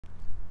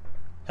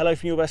Hello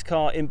from your best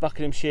car in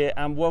Buckinghamshire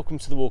and welcome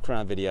to the walk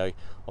around video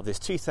of this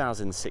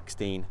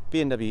 2016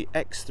 BMW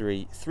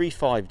X3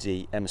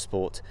 35D M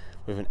Sport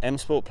with an M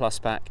Sport Plus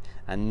pack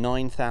and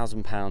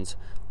 £9,000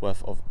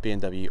 worth of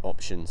BMW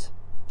options.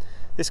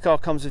 This car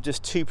comes with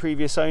just two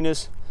previous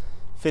owners,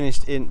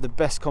 finished in the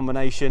best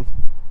combination,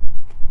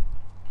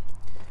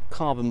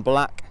 carbon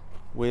black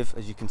with,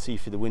 as you can see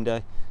through the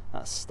window,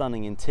 that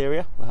stunning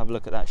interior. We'll have a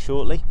look at that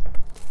shortly.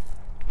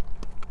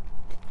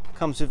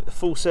 Comes with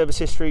full service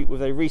history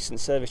with a recent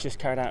service just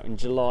carried out in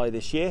July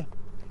this year.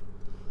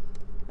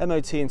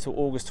 MOT until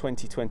August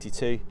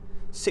 2022,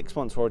 6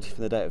 months warranty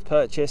from the date of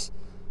purchase,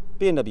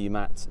 BMW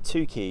mats,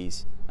 2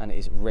 keys, and it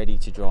is ready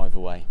to drive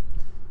away.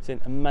 It's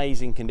in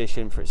amazing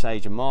condition for its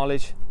age and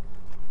mileage.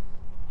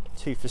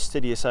 Two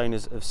fastidious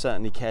owners have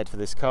certainly cared for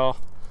this car.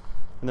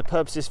 And the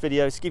purpose of this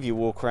video is to give you a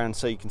walk around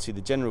so you can see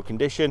the general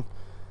condition,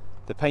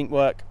 the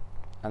paintwork,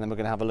 and then we're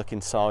going to have a look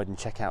inside and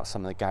check out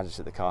some of the gadgets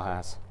that the car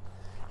has.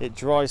 It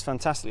drives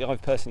fantastically.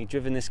 I've personally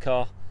driven this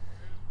car.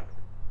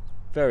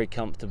 Very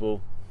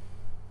comfortable,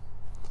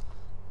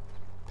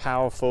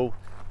 powerful,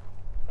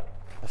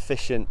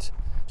 efficient,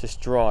 just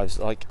drives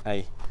like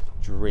a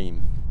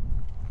dream.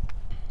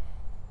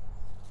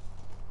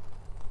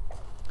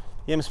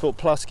 The M Sport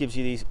Plus gives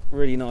you these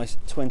really nice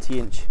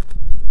 20-inch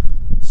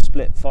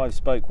split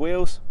 5-spoke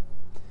wheels.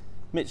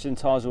 Michelin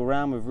tyres all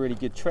round with really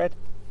good tread.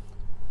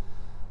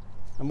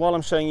 And while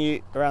I'm showing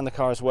you around the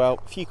car as well,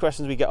 a few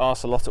questions we get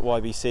asked a lot at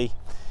YBC.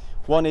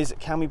 One is,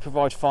 can we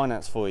provide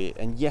finance for you?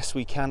 And yes,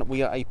 we can.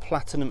 We are a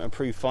platinum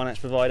approved finance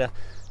provider,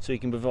 so we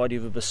can provide you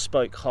with a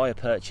bespoke hire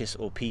purchase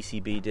or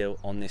PCB deal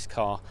on this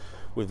car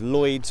with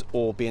Lloyds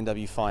or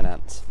BMW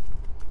Finance.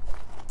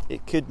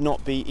 It could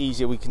not be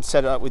easier. We can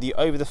set it up with you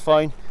over the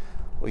phone,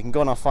 or you can go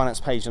on our finance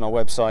page on our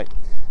website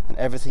and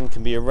everything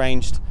can be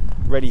arranged,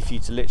 ready for you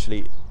to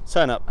literally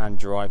turn up and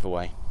drive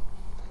away.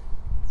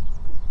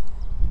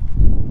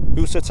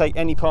 We also take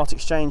any part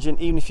exchange in,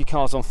 even if your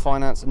car's on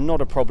finance, not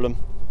a problem.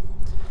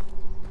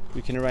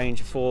 We can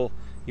arrange for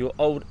your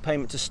old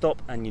payment to stop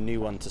and your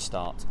new one to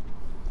start.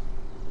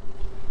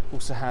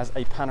 Also has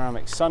a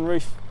panoramic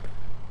sunroof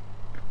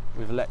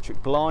with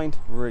electric blind,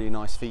 really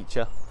nice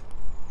feature.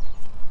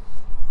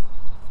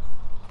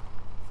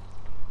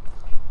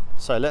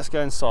 So let's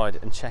go inside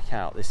and check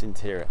out this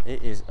interior.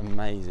 It is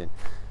amazing.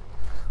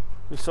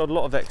 We've sold a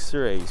lot of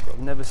X3s, but I've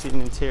never seen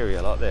an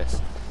interior like this,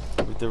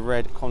 with the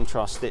red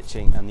contrast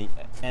stitching and the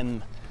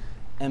M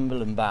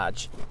emblem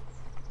badge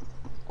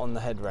on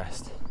the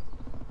headrest.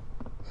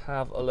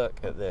 Have a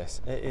look at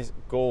this. It is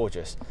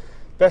gorgeous.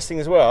 Best thing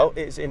as well,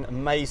 it's in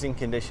amazing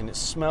condition. It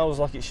smells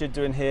like it should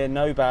do in here,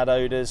 no bad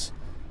odours.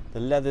 The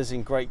leather's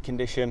in great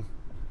condition,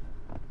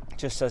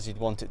 just as you'd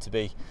want it to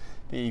be.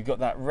 But you've got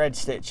that red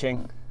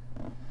stitching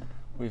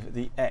with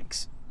the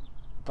X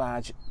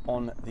badge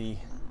on the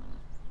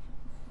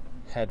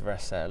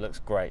headrest there. It looks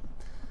great.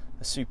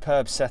 A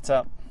superb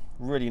setup.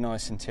 Really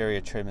nice interior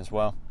trim as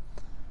well.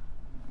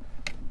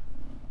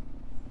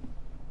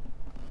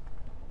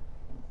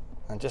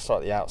 And just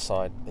like the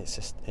outside, it's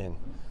just in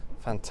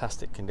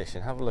fantastic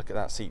condition. Have a look at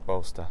that seat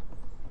bolster.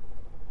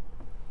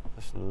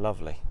 Just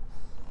lovely.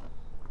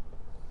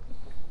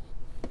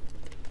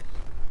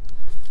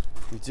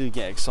 We do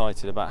get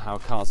excited about how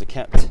cars are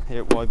kept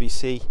here at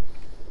YBC.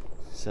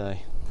 So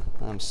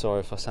I'm sorry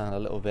if I sound a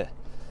little bit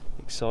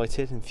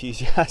excited,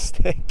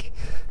 enthusiastic.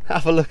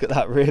 Have a look at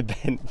that rear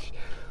bench.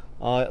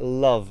 I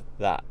love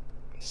that.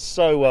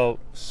 So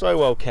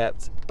well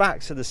kept.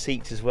 Backs of the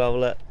seats as well.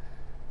 Look,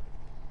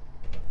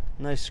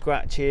 no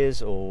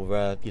scratches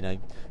or you know,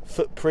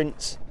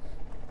 footprints.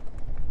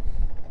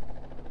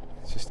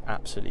 It's just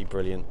absolutely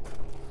brilliant.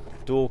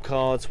 Door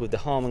cards with the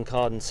Harmon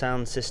Kardon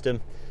sound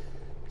system.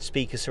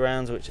 Speaker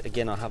surrounds, which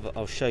again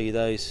I'll show you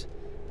those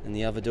in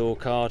the other door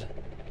card.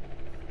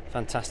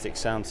 Fantastic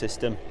sound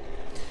system.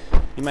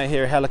 You may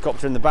hear a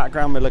helicopter in the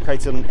background. We're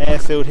located on an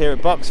airfield here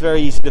at Bucks,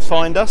 very easy to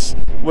find us.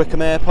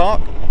 Wickham Air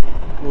Park.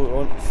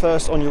 We're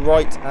first on your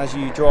right as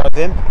you drive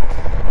in.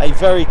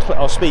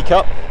 I'll speak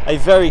up, a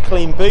very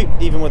clean boot,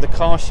 even with a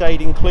car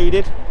shade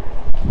included.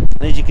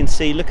 And as you can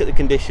see, look at the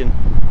condition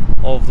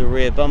of the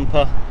rear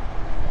bumper.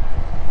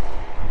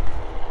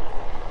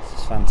 This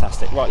is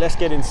fantastic. Right, let's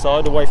get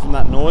inside, away from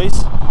that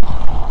noise.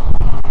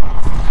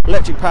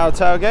 Electric powered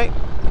tailgate.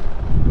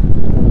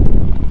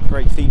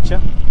 Great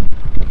feature.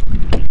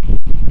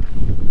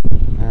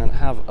 And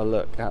have a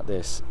look at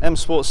this. M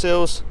Sport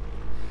seals.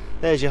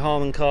 There's your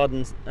Harmon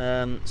Kardon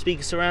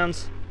speaker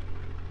surrounds.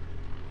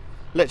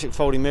 Electric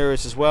folding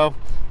mirrors as well.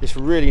 This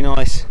really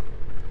nice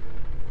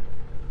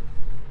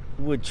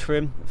wood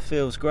trim. It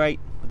feels great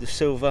with the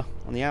silver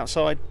on the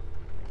outside.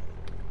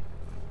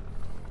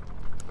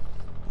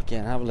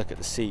 Again, have a look at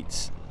the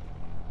seats.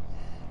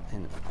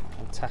 In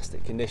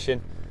fantastic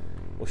condition.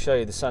 We'll show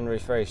you the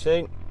sunroof very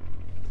soon.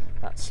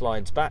 That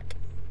slides back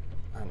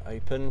and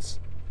opens.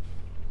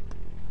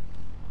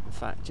 In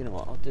fact, you know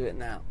what, I'll do it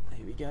now.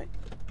 Here we go.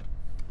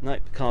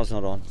 Nope, the car's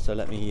not on, so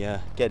let me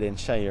get in,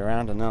 show you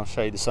around, and then I'll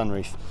show you the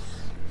sunroof.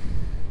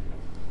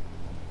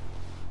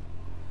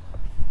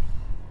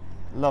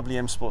 Lovely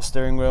M Sport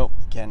steering wheel,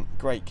 again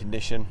great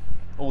condition.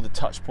 All the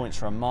touch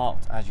points are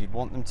unmarked as you'd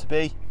want them to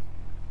be.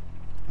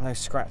 No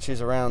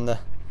scratches around the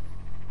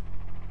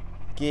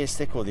gear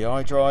stick or the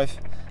iDrive.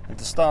 And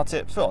to start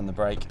it, foot on the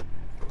brake,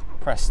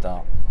 press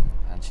start,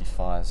 and she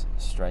fires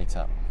straight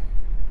up.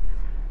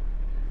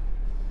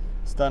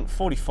 It's done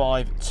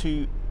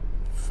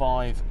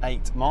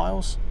 45,258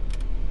 miles.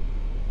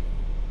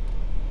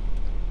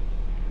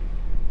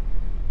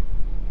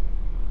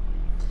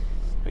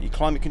 Got your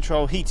climate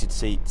control, heated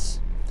seats,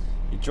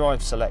 your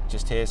drive select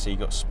just here, so you've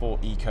got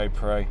Sport, Eco,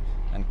 Pro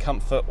and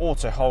Comfort.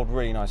 Auto hold,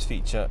 really nice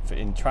feature for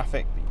in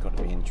traffic, but you've got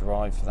to be in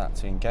drive for that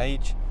to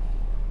engage.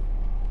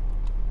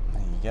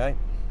 There you go.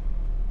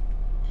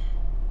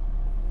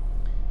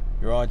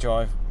 Your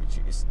iDrive, which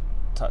is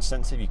touch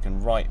sensitive, you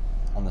can write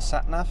on the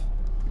sat nav.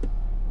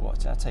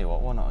 What, I'll tell you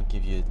what, why not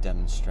give you a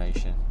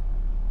demonstration?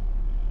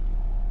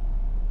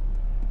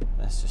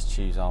 Let's just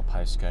choose our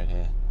postcode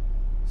here.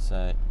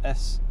 So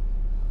S,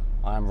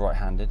 I am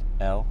right-handed,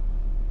 L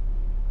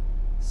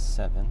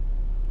 7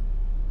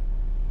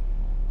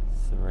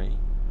 3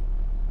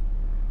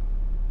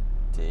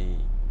 D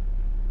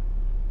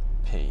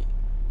P.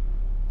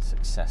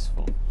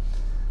 Successful.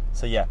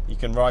 So yeah, you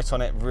can write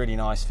on it, really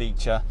nice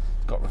feature.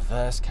 It's got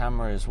reverse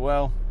camera as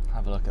well,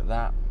 have a look at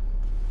that.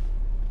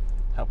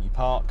 Help you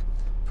park.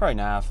 Pro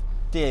Nav,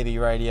 DAB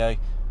radio,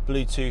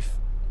 Bluetooth,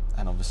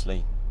 and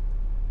obviously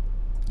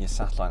your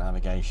satellite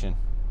navigation.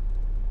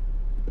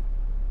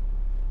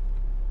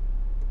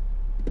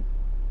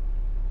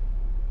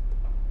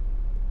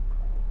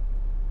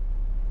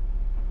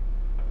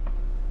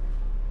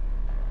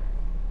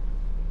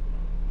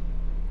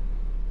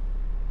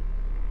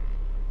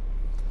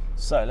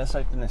 So let's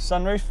open this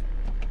sunroof,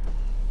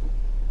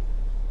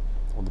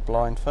 or the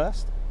blind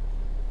first.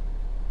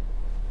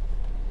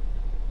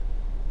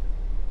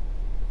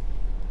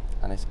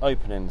 And it's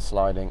opening and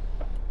sliding,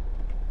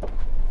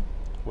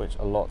 which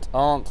a lot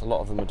aren't. A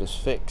lot of them are just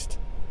fixed.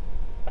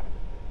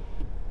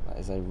 That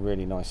is a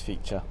really nice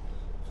feature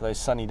for those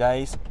sunny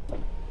days.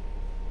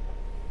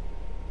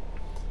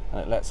 And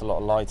it lets a lot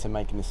of light in,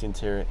 making this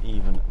interior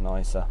even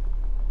nicer.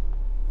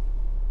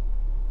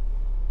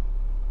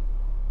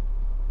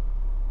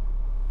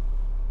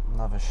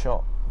 Another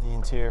shot of the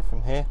interior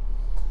from here.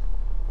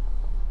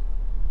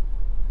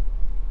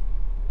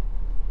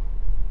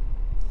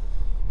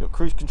 You've got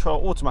cruise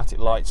control, automatic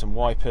lights and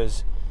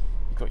wipers.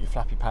 You've got your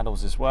flappy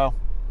paddles as well.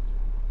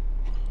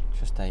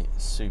 Just a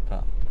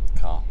super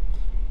car.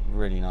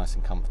 Really nice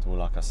and comfortable,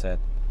 like I said.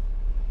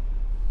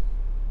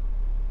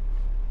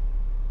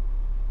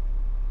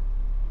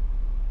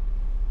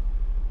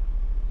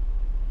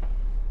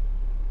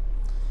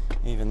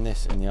 Even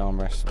this in the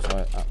armrest, which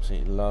I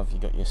absolutely love.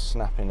 You've got your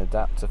snap-in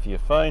adapter for your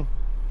phone.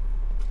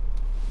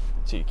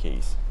 2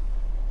 keys.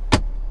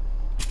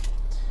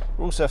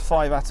 We're also a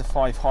 5 out of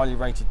 5 highly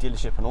rated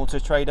dealership on Auto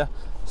Trader,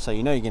 so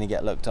you know you're going to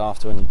get looked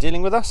after when you're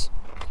dealing with us.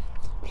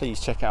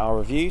 Please check out our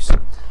reviews.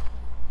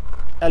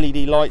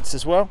 LED lights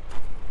as well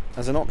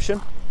as an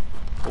option,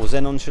 or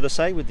Xenon should I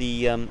say, with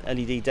the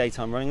LED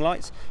daytime running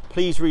lights.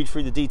 Please read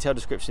through the detailed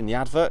description in the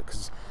advert,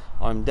 because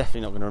I'm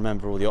definitely not going to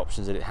remember all the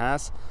options that it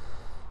has.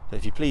 But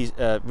if you please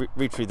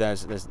read through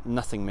those, there's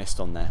nothing missed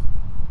on there.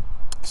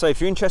 So if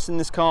you're interested in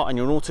this car and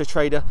you're an Auto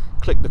Trader,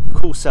 click the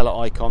call seller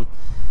icon.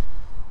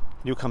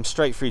 You'll come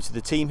straight through to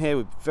the team here.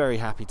 We're very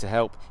happy to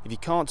help. If you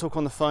can't talk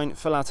on the phone,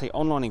 fill out an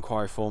online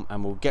inquiry form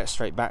and we'll get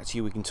straight back to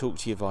you. We can talk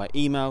to you via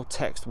email,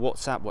 text,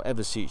 WhatsApp,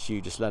 whatever suits you,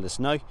 just let us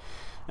know.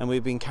 And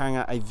we've been carrying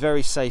out a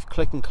very safe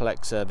click and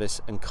collect service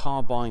and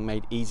car buying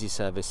made easy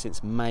service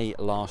since May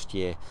last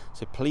year.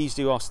 So please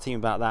do ask the team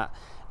about that,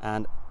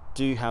 and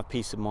do have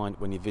peace of mind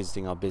when you're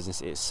visiting our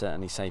business. It's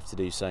certainly safe to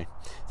do so.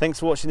 Thanks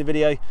for watching the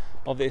video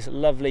of this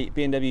lovely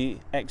BMW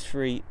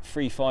X3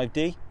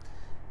 35D,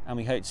 and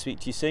we hope to speak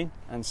to you soon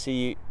and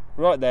see you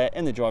right there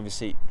in the driver's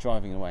seat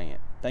driving away in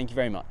it. Thank you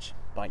very much.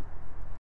 Bye.